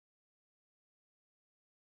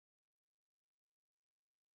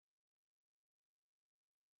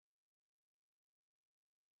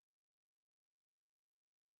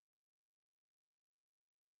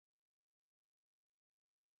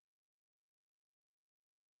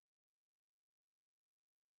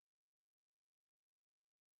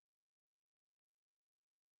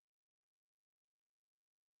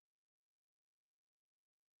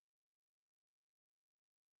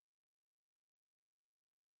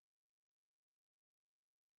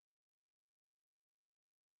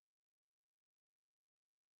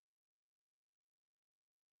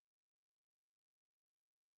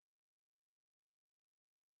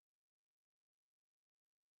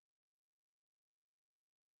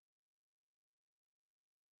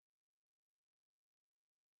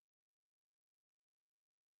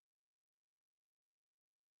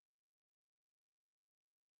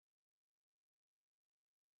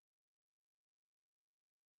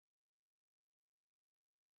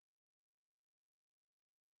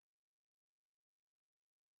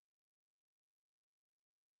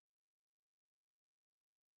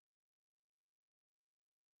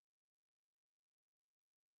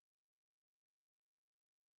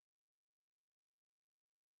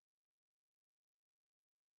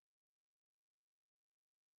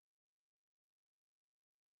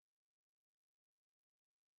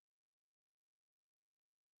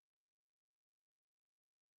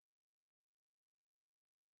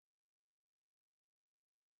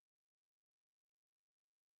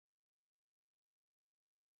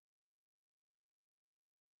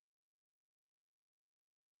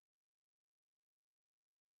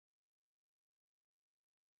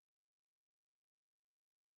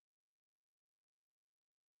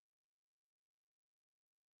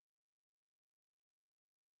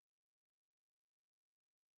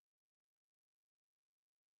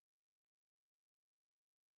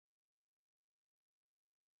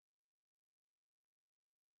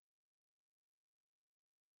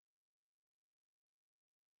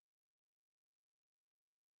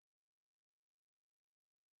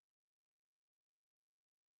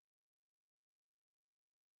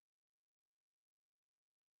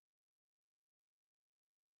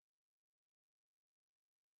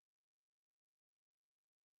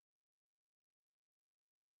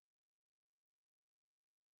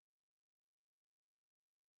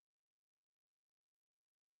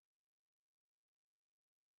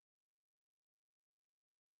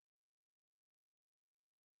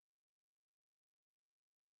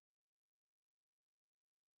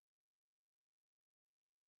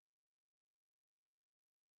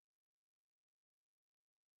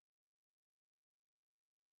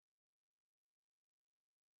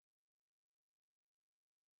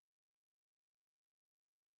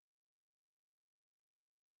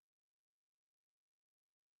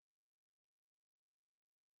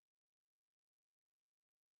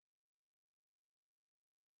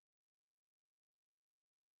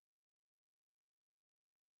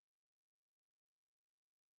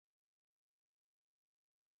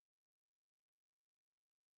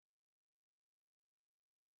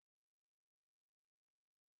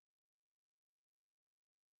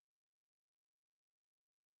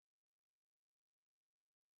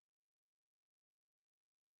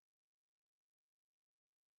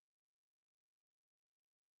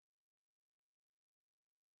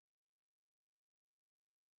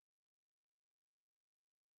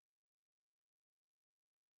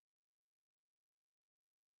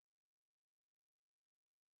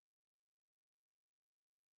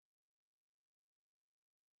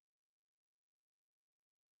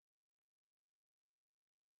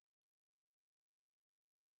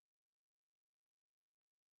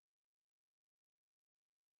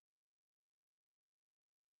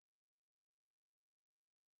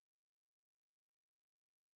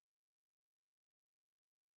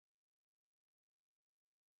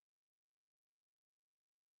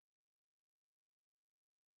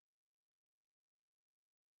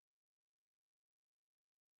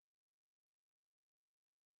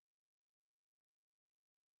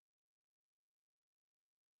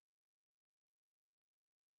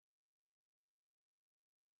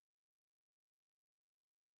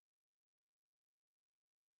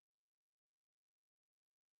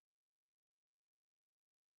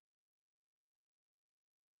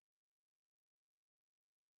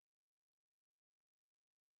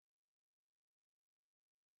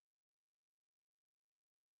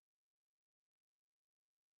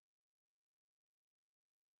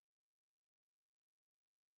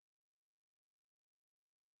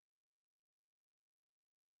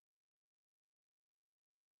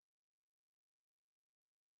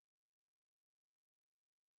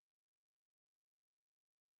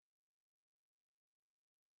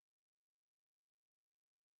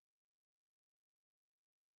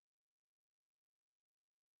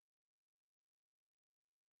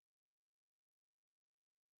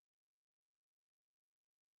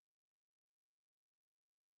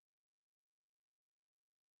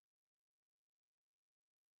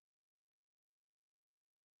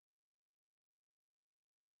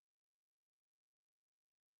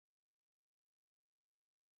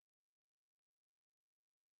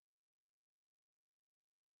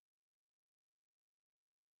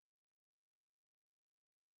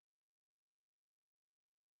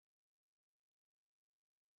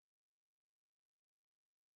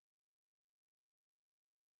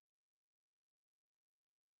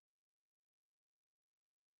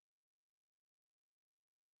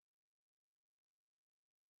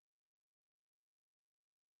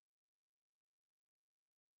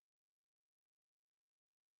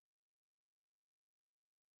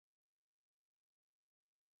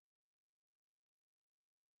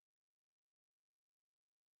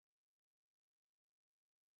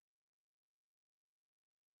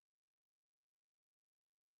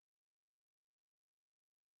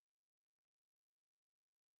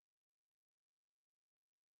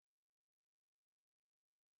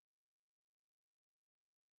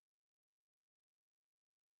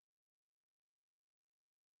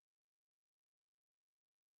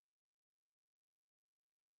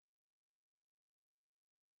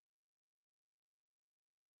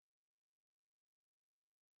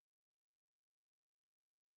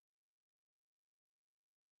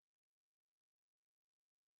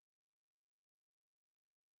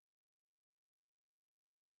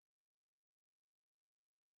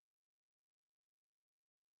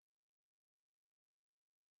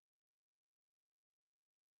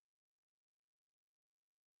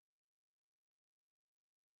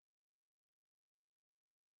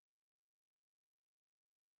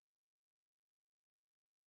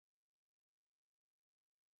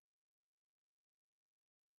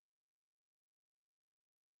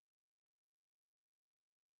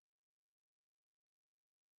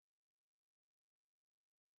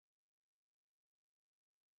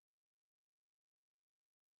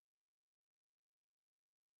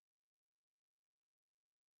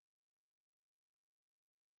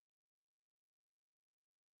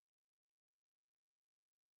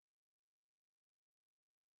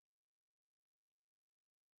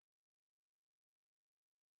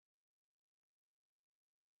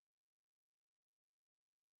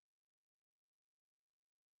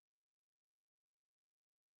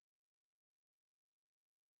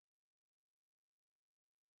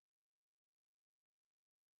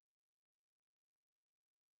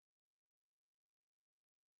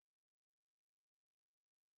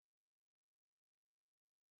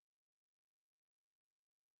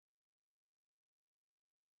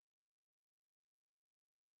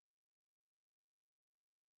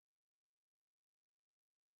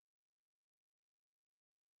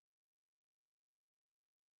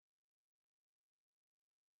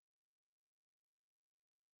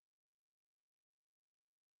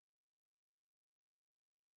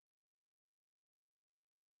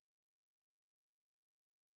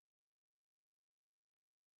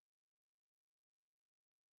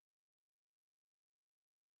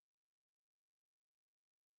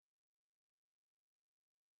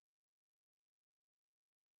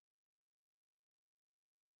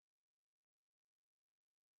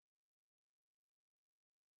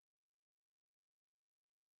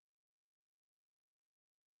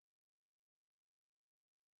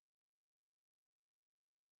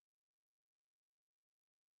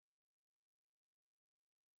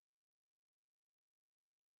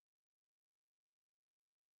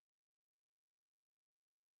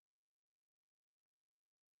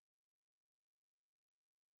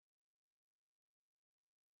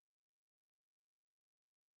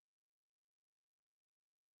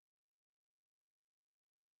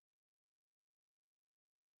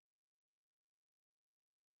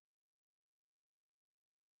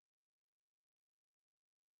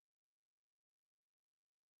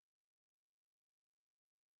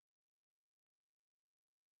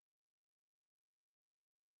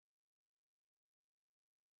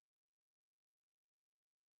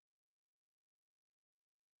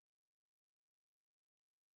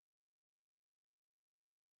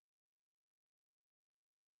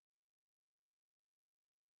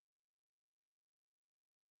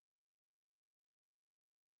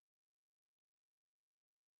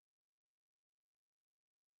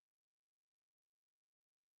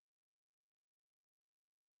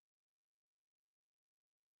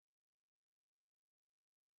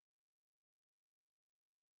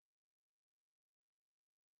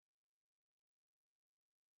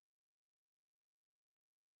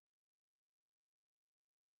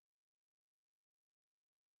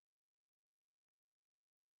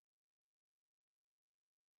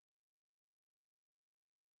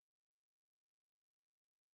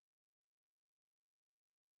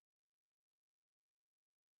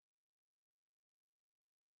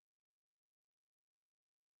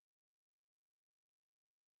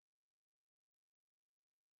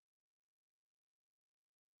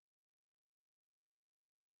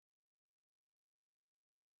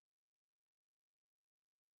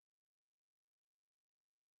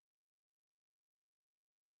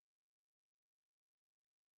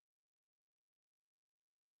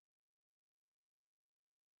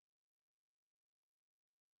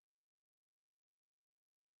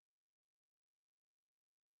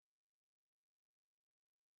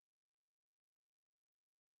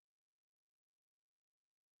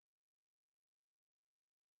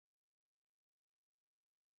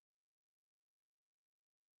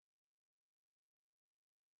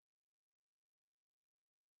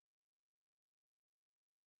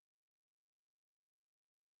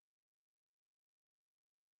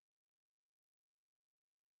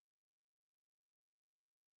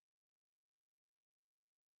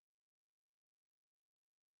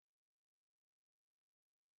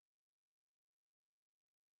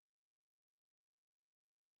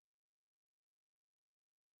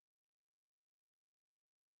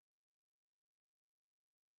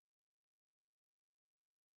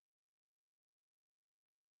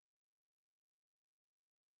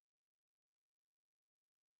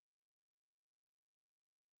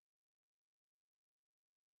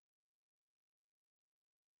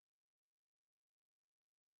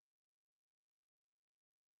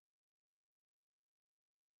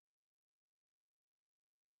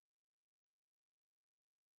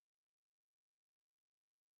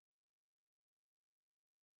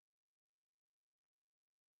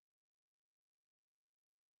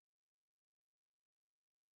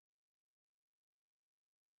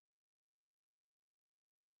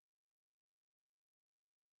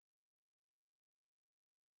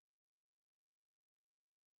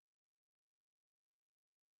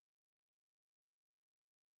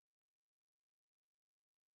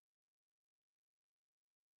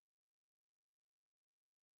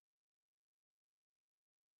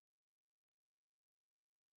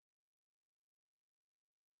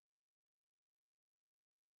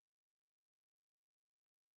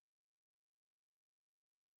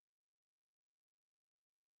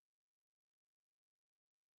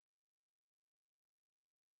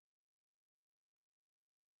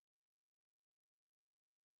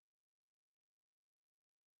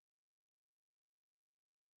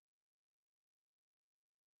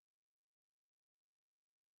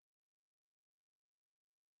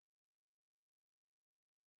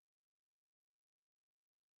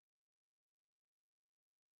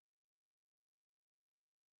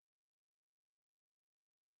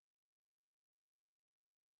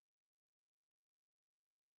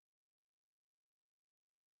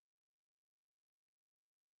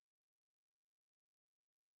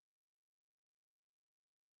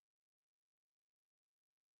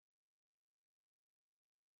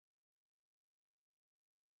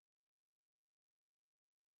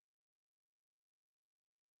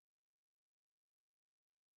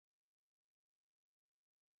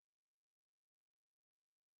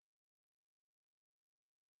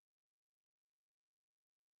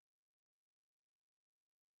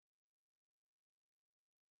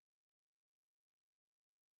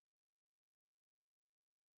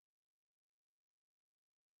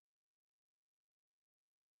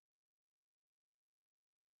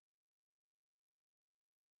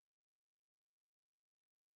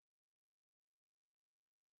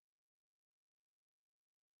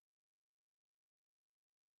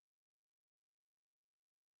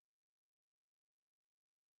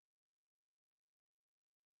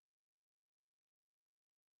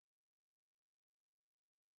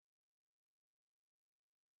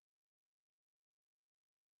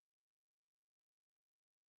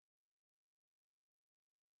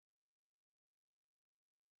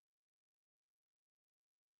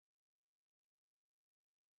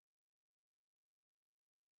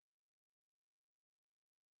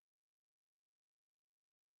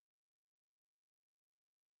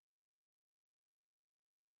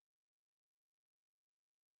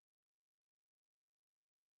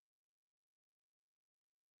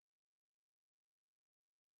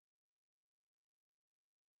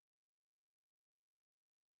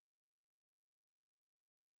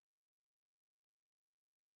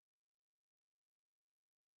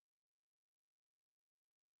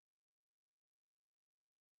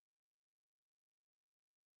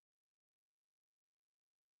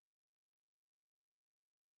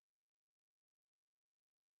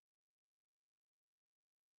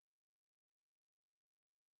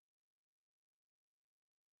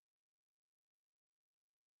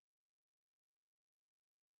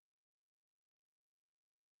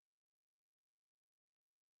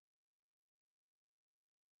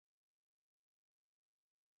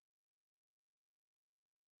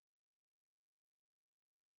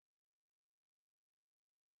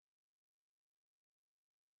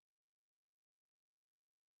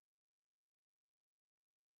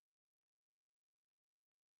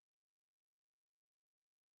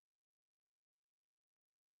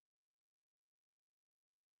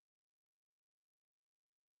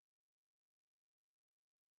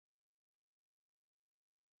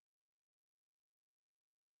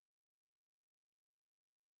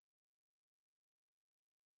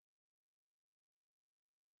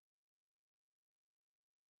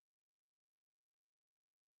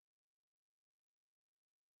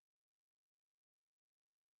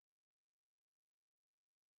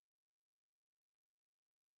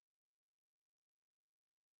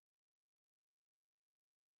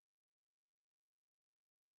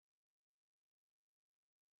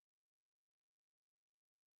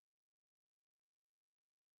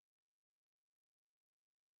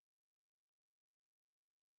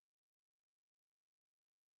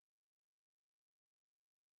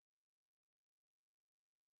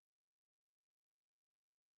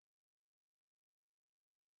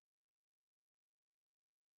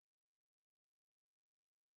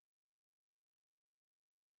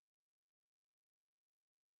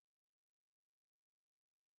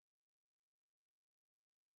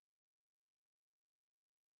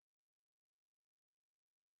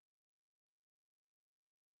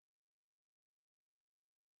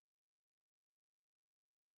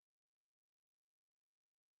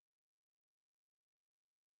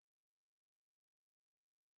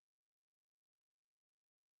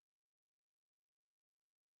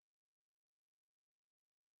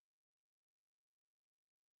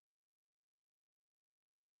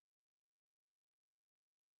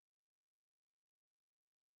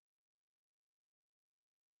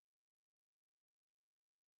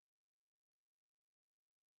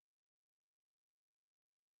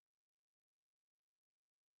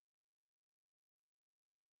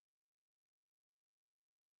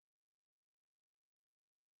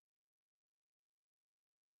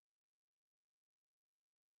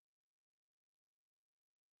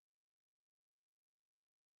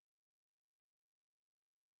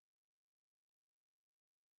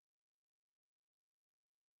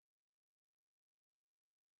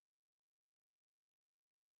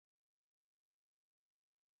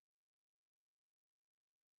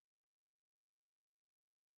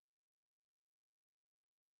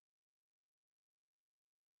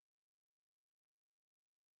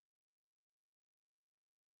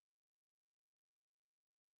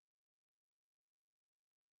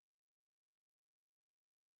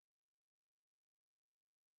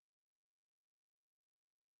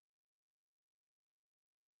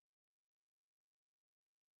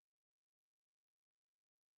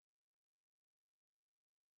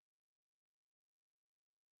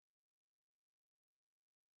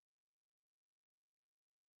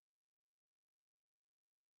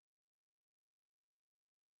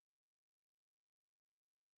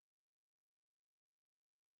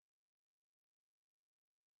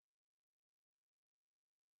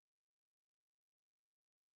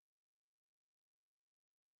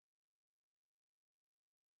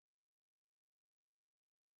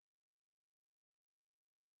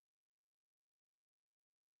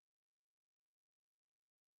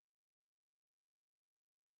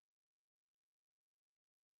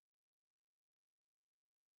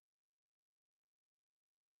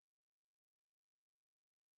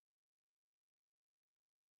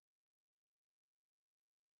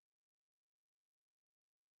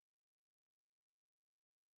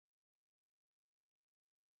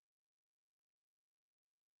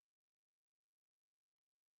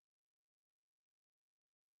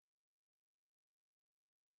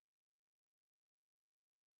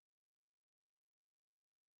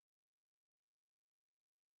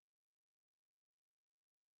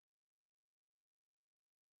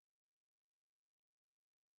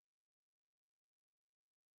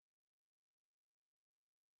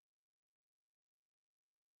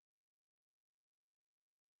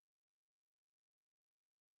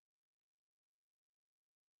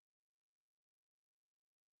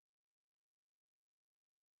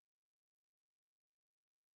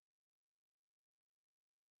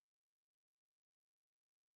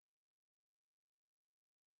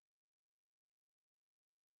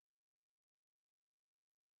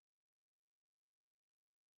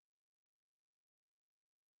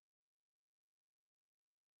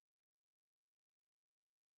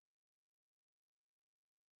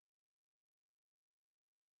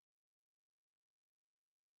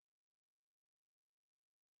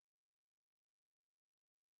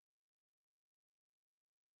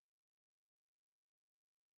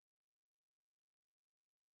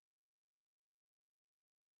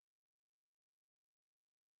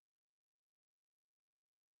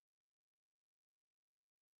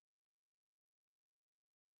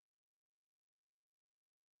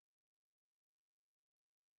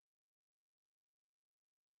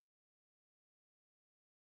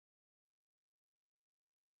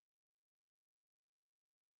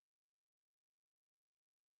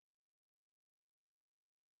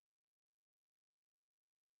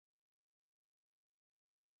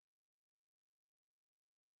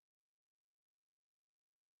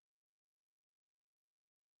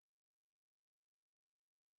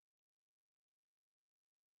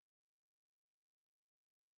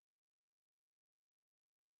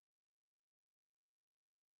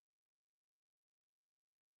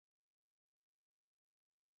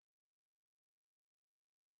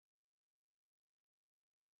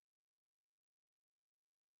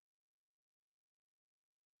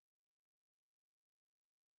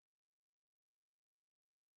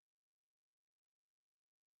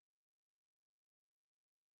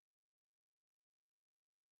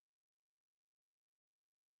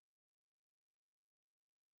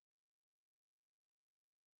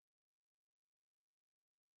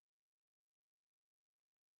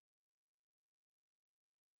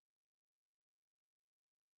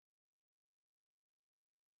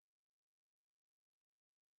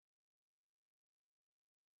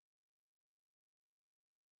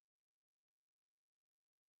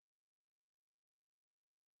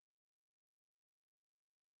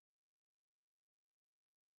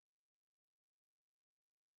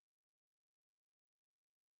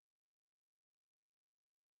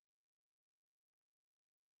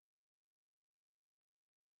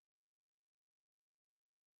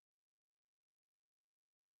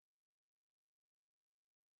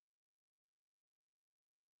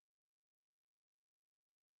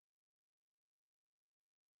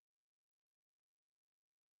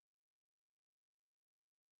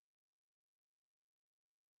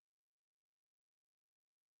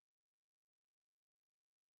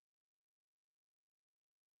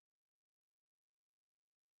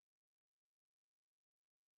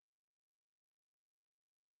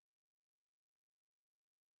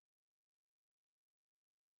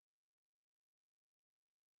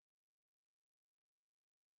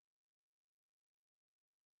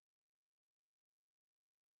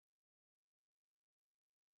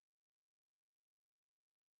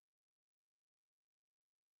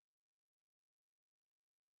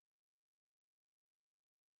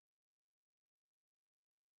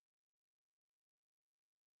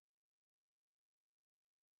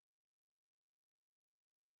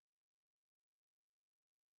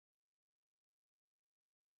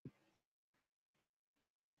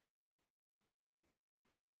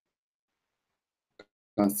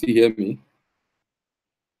can still hear me.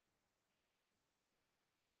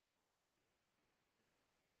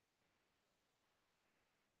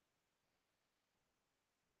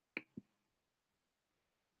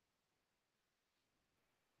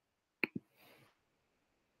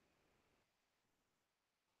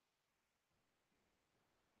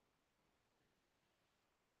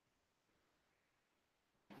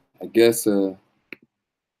 I guess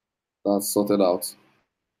that's sorted out.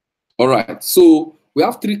 All right. So we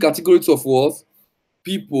have three categories of what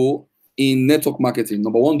people in network marketing.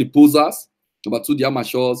 Number one, the posers. Number two, the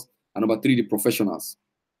amateurs. And number three, the professionals.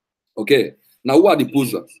 Okay. Now, who are the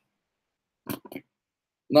posers?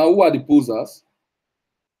 Now, who are the posers?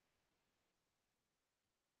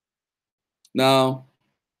 Now,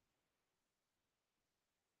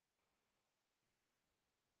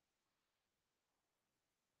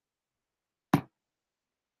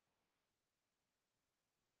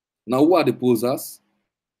 who are the posers?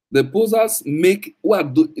 The posers make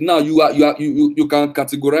now you can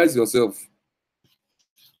categorize yourself.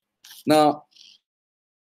 Now,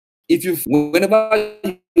 if you whenever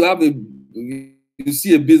you have you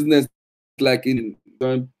see a business like in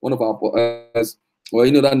one of our or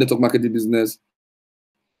that network marketing business,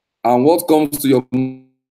 and what comes to your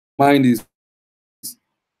mind is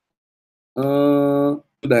that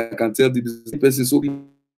I can tell the person, so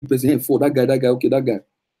person for that guy, okay, that guy.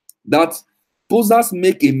 That posers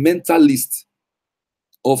make a mental list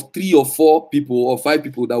of 3 or 4 people or 5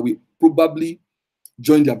 people that will probably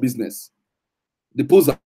join their business. The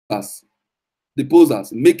posers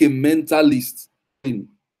make a mental list. They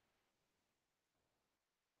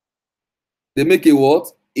make a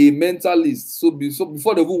what? A mental list. So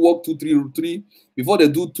before they even work 2, 3, before they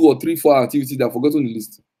do 2 or 3, 4 activities, they have forgotten the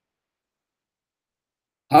list.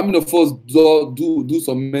 How many of us do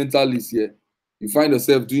some mental list here? You find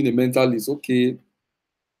yourself doing a mental list. Okay,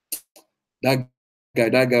 that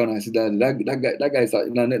guy when I see that guy is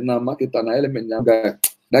na marketer, na element, that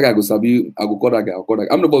guy go sabi, I go call that guy.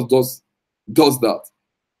 How many of us does that?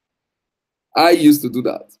 I used to do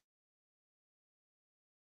that.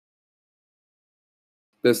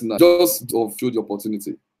 Personally, just to fulfill the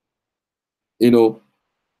opportunity.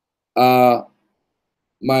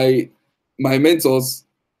 My mentors,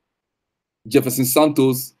 Jefferson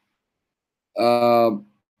Santos, taught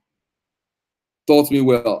me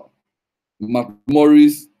well. Mark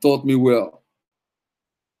Morris taught me well.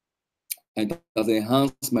 And it has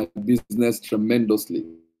enhanced my business tremendously.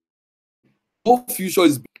 No future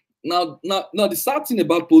is now. The sad thing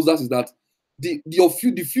about posers is that the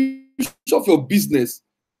future of your business,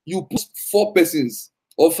 you put 4 persons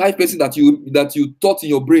or 5 persons that you thought in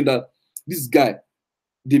your brain that this guy,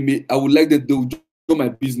 I would like them to join my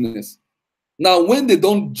business. Now, when they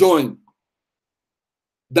don't join,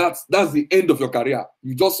 that's the end of your career.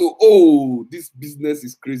 You just say, oh, this business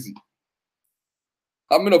is crazy.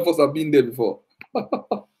 How many of us have been there before?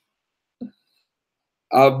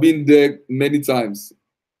 I've been there many times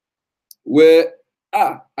where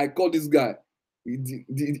I called this guy. He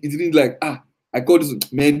didn't like, I called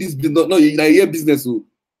this man, this business, no, I hear business. So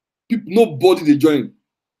nobody they join.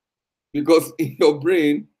 Because in your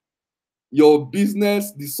brain, your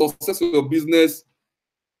business, the success of your business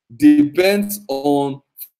depends on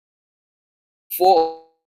 4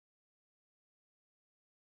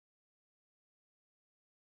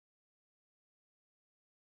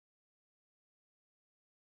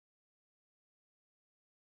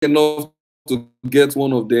 enough to get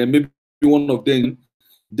one of them, maybe one of them,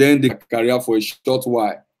 then they career for a short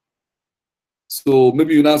while. So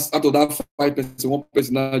maybe you now out of that 5 person, 1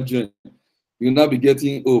 person now join. You now be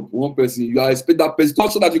getting up 1 person. You expect that person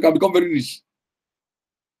so that you can become very rich.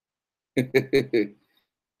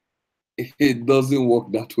 It doesn't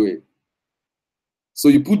work that way. So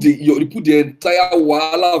you put the entire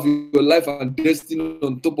wahala of your life and destiny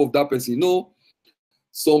on top of that person.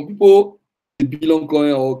 Some people, the Bitcoin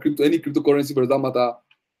coin or any cryptocurrency for that matter,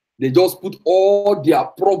 they just put all their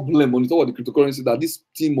problem on top of the cryptocurrency that this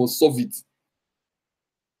team must solve it.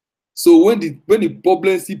 So when the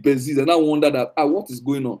problem still persists, and I wonder that what is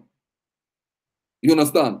going on? You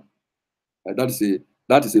understand?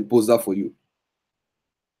 That is a poser for you.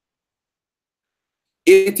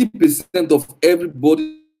 80% of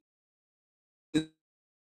everybody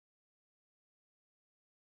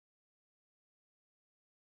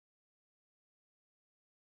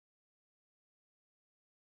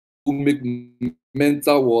who make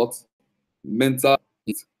mental what? Mental,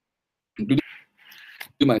 including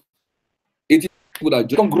my 80 people that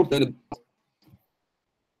join group.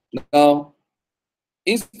 Now,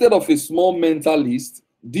 instead of a small mental list,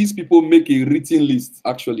 these people make a written list,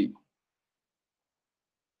 actually.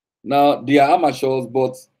 Now they are amateurs,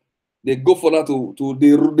 but they go further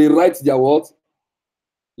they write their what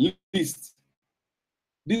list.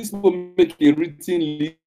 This will make a written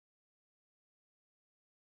list,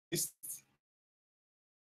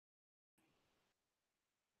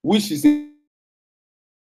 which is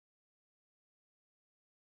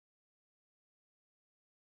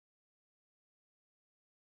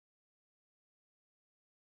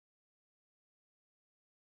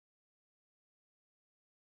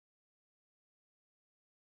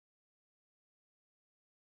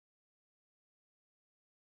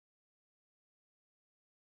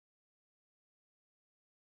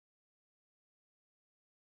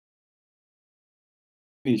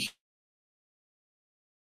finished.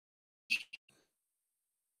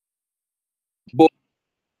 But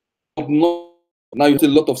not now you have a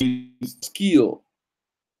lot of skill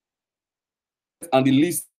and the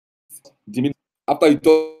list diminish. After you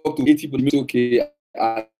talk to 80 people, okay,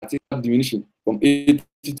 I think diminishing from 80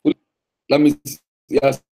 to, let me see,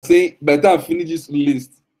 yeah, say by the time I finish this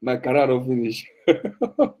list, my career will finish.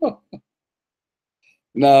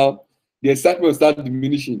 Now the excitement will start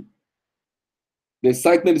diminishing. The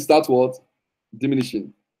excitement starts what?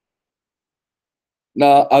 Diminishing.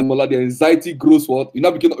 Now, as the anxiety grows, what? You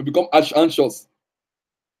now become anxious.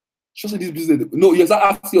 Sure, say this business. No, you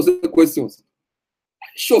start asking yourself questions.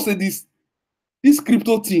 Sure, say this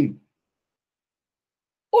crypto thing.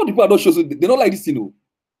 All the people are not sure, so they don't like this thing.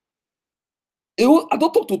 I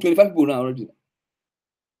don't talk to 25 people now already.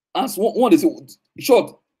 Ask one they say,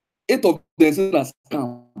 short, 8 of them say that's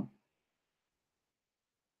scam.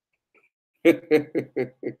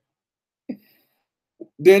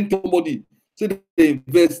 Then somebody say they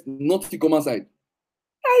invest, not the common side.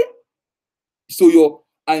 So your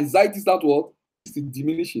anxiety start what? It's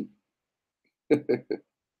diminishing.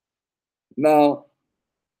 Now,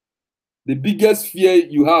 the biggest fear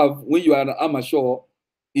you have when you are an amateur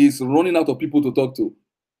is running out of people to talk to.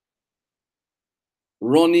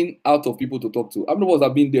 Running out of people to talk to. How many of us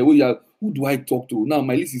have been there where you are, who do I talk to? Now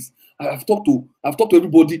my list is, I've talked to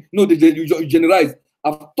everybody. No, you generalize.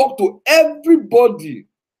 I've talked to everybody.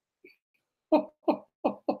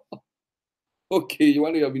 Okay, you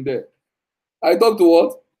want to have been there. I talked to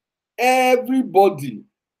what? Everybody.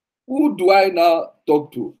 Who do I now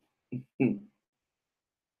talk to?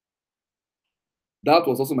 That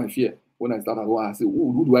was also my fear when I started. I said,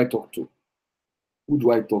 who do I talk to? Who do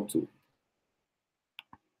I talk to?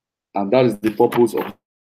 And that is the purpose of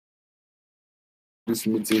this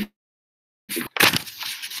meeting.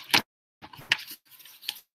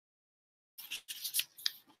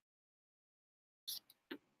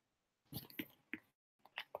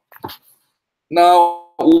 Now,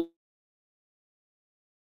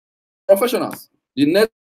 professionals. The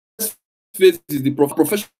next phase is the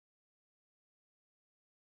professionals.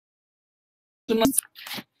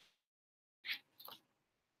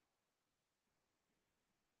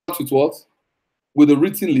 With what? With a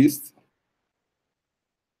written list.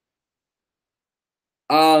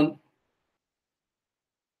 And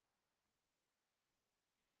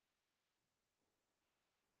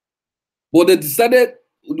but they decided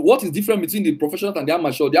what is different between the professionals and the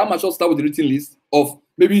amateur. The amateurs start with a written list of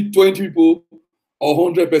maybe 20 people or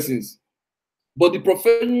 100 persons. But the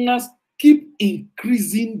professionals keep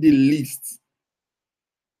increasing the list.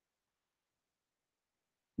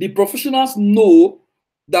 The professionals know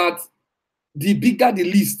that the bigger the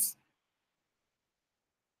list,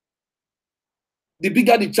 the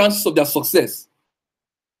bigger the chances of their success.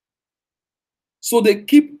 So they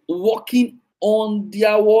keep working on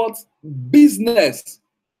their what? Business.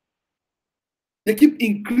 They keep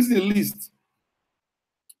increasing the list.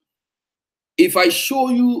 If I show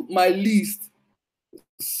you my list,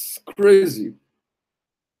 it's crazy.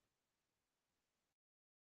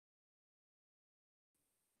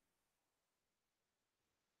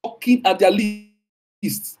 Looking at their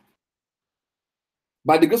list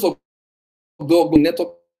by the grace of the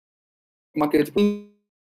network marketing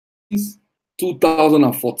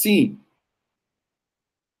 2014,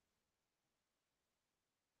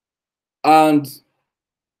 and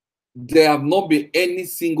there have not been any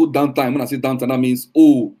single downtime. When I say downtime, that means,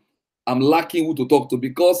 oh, I'm lacking who to talk to,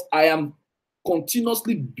 because I am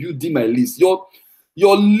continuously building my list. Your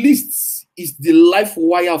list is the life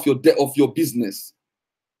wire of your business.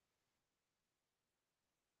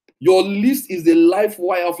 Your list is the life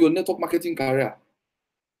wire of your network marketing career.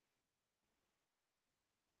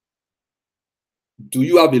 Do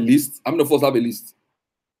you have a list? How many of us have a list?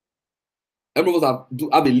 How many of us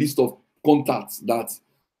have a list of contacts that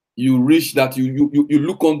you reach, that you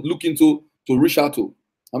look into to reach out to?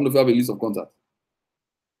 How many of you have a list of contacts?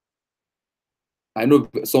 I know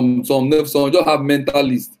some just have mental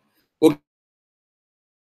list.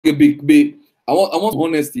 Okay, I want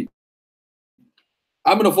honesty.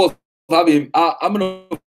 How many of us have how many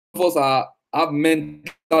of us have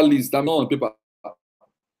mental list? I'm not on paper.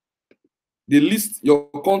 They list your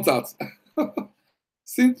contacts.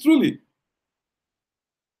 See, truly,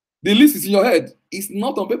 the list is in your head. It's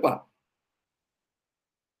not on paper.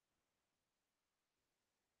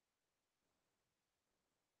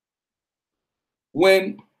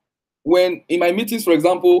 When in my meetings, for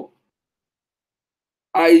example,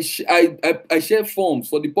 I share forms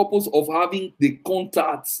for the purpose of having the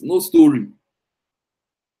contacts, no story.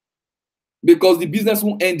 Because the business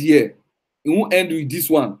won't end here. It won't end with this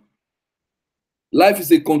one. Life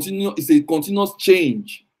is a continuous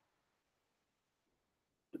change.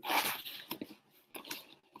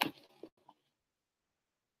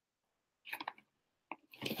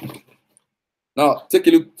 Now take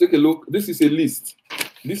a look. This is a list.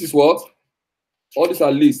 This is what? All these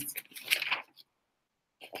are lists.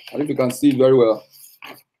 I think you can see it very well.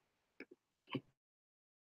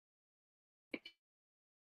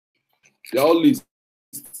 They're all lists.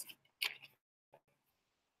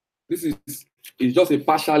 This is just a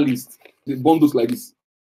partial list. The bundles like this.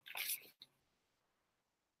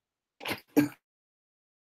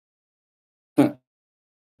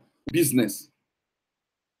 Business.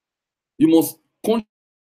 You must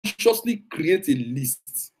consciously create a list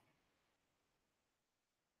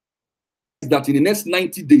that in the next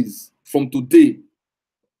 90 days from today,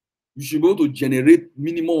 you should be able to generate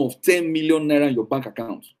minimum of 10 million naira in your bank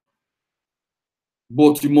account.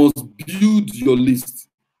 But you must build your list.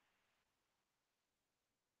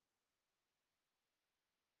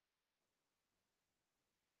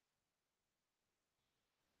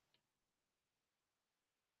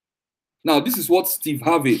 Now, this is what Steve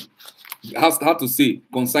Harvey had to say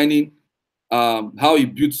concerning how he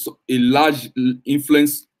built a large and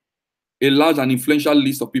influential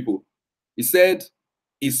list of people. He said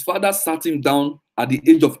his father sat him down at the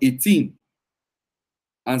age of 18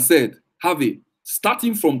 and said, Harvey,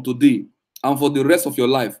 starting from today and for the rest of your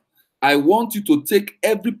life, I want you to take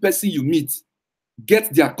every person you meet,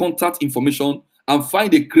 get their contact information, and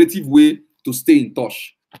find a creative way to stay in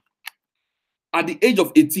touch. At the age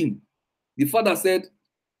of 18, the father said,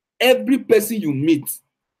 every person you meet,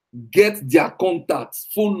 get their contacts,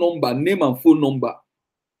 phone number, name and phone number,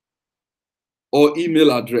 or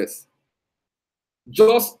email address.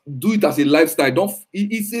 Just do it as a lifestyle.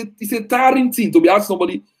 It's a tiring thing to be asking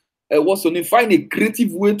somebody, what's your name? Find a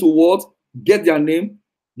creative way to what? Get their name,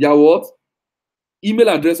 their what? Email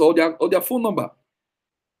address, or their phone number.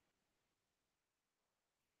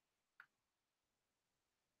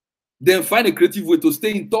 Then find a creative way to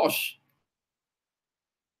stay in touch.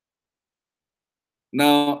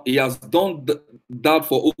 Now, he has done that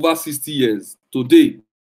for over 60 years. Today,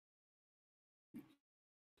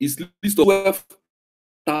 it's list of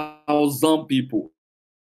 12,000 people.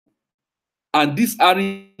 And these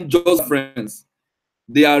aren't just friends.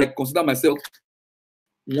 They are, I consider myself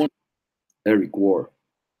one. Eric War.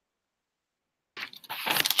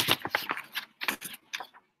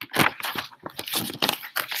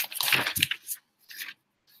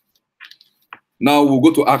 Now we'll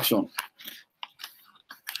go to action.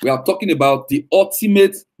 We are talking about the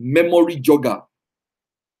ultimate memory jogger.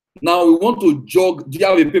 Now we want to jog. Do you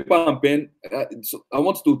have a paper and pen? So I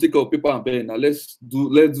want you to take a paper and pen. Now let's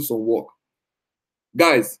do some work.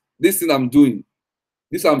 Guys, this thing I'm doing,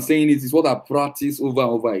 this I'm saying is what I practice over and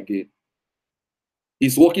over again.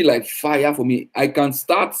 It's working like fire for me. I can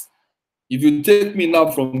start. If you take me now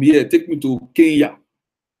from here, take me to Kenya.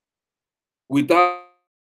 Without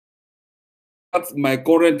my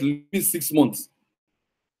current 6 months,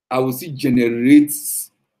 I will see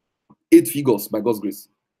generates 8 figures by God's grace.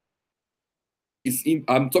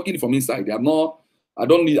 I'm talking from inside. I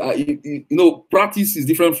don't need, practice is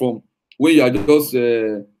different from when you are just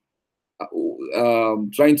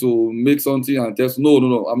trying to make something and just,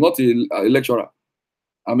 no. I'm not a lecturer.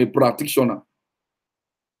 I'm a practitioner.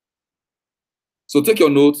 So take your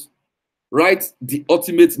notes, write the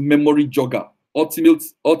ultimate memory jogger.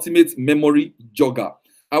 Ultimate memory jogger.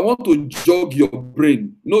 I want to jog your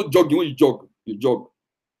brain. No jogging when you jog.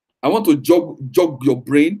 I want to jog your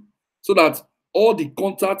brain so that all the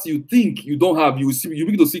contacts you think you don't have, you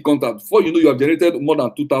begin to see contacts. Before you know, you have generated more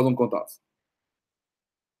than 2,000 contacts.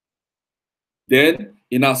 Then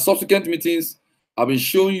in our subsequent meetings, I've been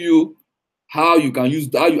showing you how you can use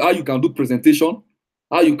how you can do presentation,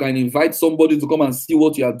 how you can invite somebody to come and see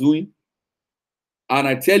what you are doing. And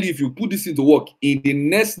I tell you, if you put this into work, in the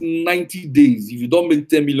next 90 days, if you don't make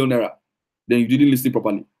 10 million naira, then you didn't listen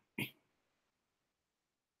properly.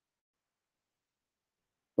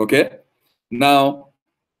 Okay. Now,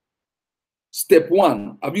 step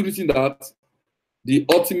one. Have you written that? The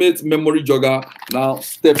ultimate memory jogger. Now,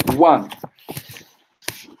 step one.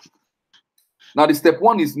 Now, the step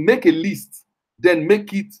one is make a list, then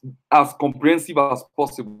make it as comprehensive as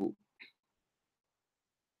possible.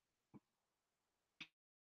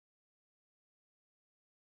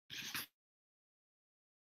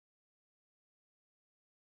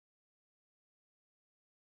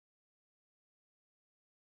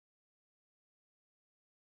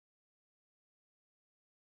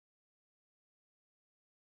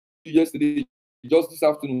 Yesterday, just this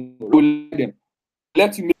afternoon, them.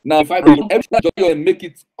 Let you make, now if I make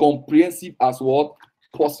it comprehensive as what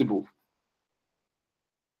possible.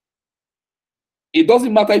 It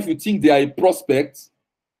doesn't matter if you think they are a prospect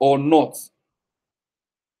or not.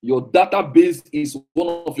 Your database is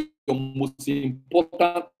one of your most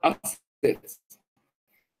important assets.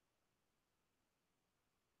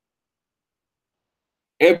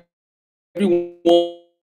 Everyone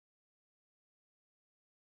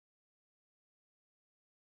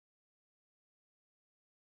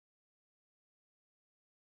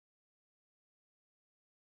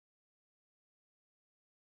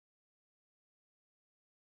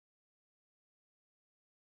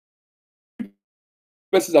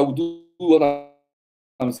persons that will do what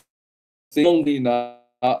I'm saying in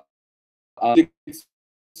take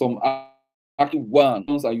some active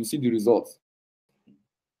ones and you see the results.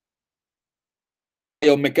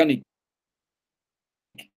 Your mechanic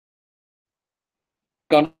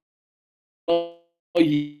cannot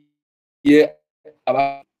hear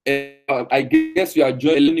about. I guess you are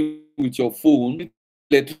joining with your phone.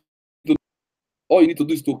 All you need to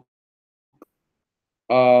do is to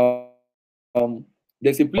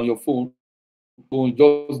there's a place on your phone.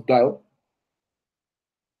 Just dial,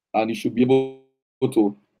 and you should be able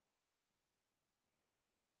to.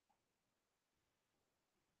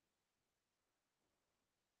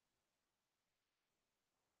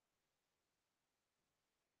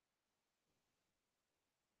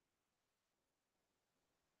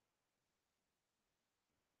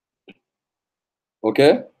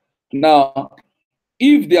 Okay. Now,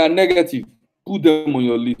 if they are negative, put them on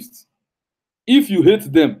your list. If you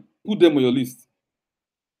hate them, put them on your list.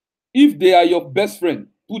 If they are your best friend,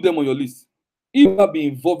 put them on your list. If you have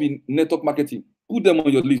been involved in network marketing, put them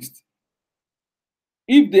on your list.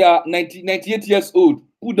 If they are 98 years old,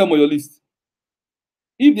 put them on your list.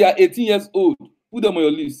 If they are 18 years old, put them on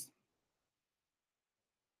your list.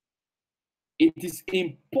 It is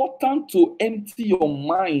important to empty your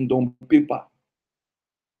mind on paper.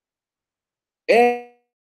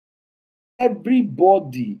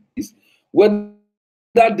 Everybody is, whether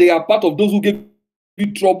they are part of those who gave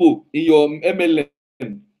you trouble in your MLM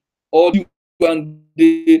or you and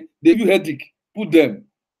they give you headache, put them.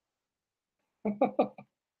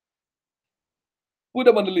 Put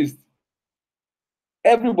them on the list.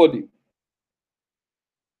 Everybody.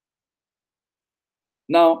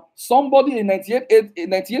 Now, somebody in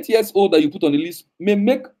 98 years old that you put on the list may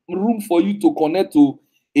make room for you to connect to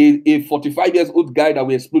a 45 years old guy that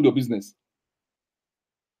will explode your business.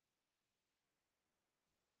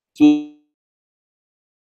 So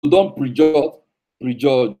don't prejudge.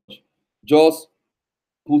 Just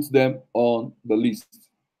put them on the list.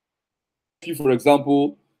 If you, for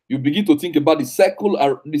example, you begin to think about the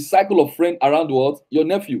cycle of friend around the world, your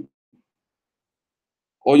nephew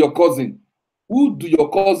or your cousin. Who do your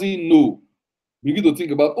cousin know? Begin to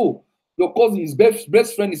think about, oh, your cousin's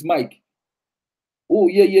best friend is Mike. Oh,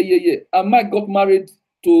 yeah. And Mike got married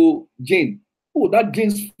to Jane. Oh, that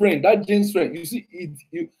Jane's friend. You see,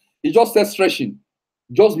 it just says stretching.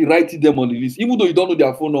 Just be writing them on the list. Even though you don't know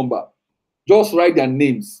their phone number, just write their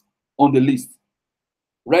names on the list.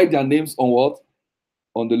 Write their names on what?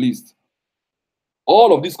 On the list.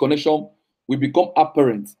 All of this connection will become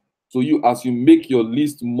apparent to you as you make your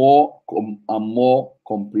list more and more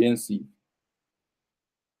comprehensive.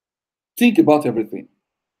 Think about everything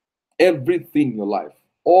in your life.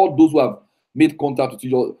 All those who have made contact with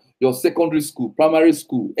you, your secondary school, primary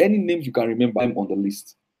school, any names you can remember them on the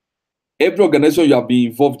list. Every organization you have been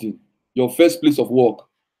involved in, your first place of work,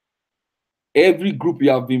 every group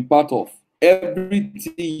you have been part of,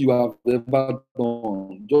 everything you have ever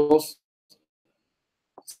done, just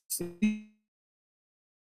see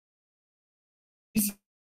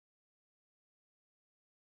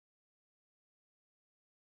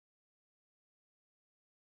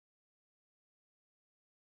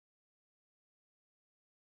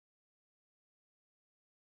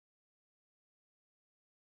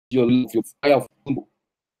your fire.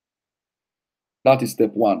 That is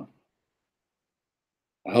step one.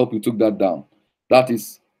 I hope you took that down. That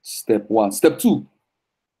is Step one. Step two,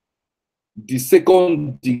 the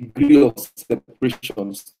second degree of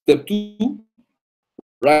separation. Step two,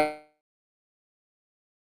 right?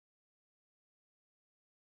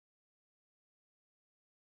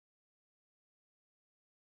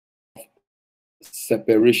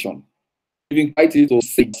 Separation. Even title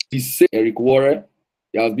to say Eric Warren.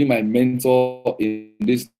 He has been my mentor in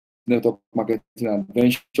this network marketing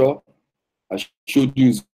adventure. I showed you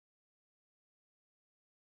his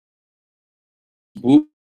book.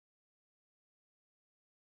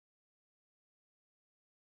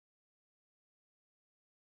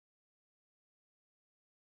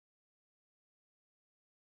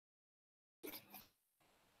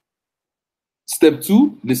 Step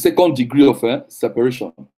two, the second degree of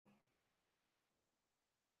separation.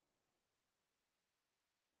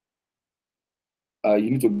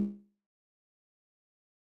 You need to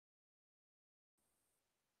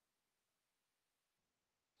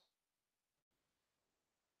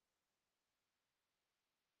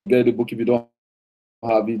get the book if you don't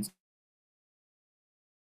have it.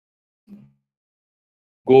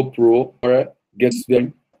 GoPro, or get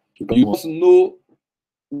them. You must know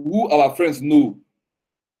who our friends know.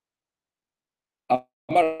 Am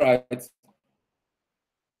I right?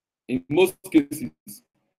 In most cases,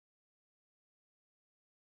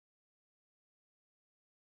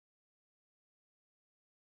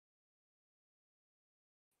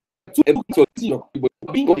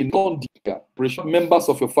 being in non-operation members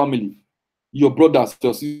of your family, your brothers,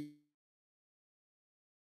 your sister,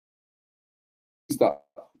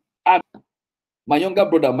 and my younger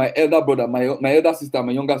brother, my elder brother, my elder sister,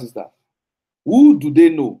 my younger sister. Who do they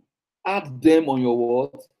know? Add them on your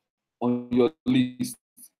what? On your list.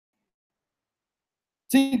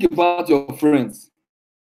 Think about your friends.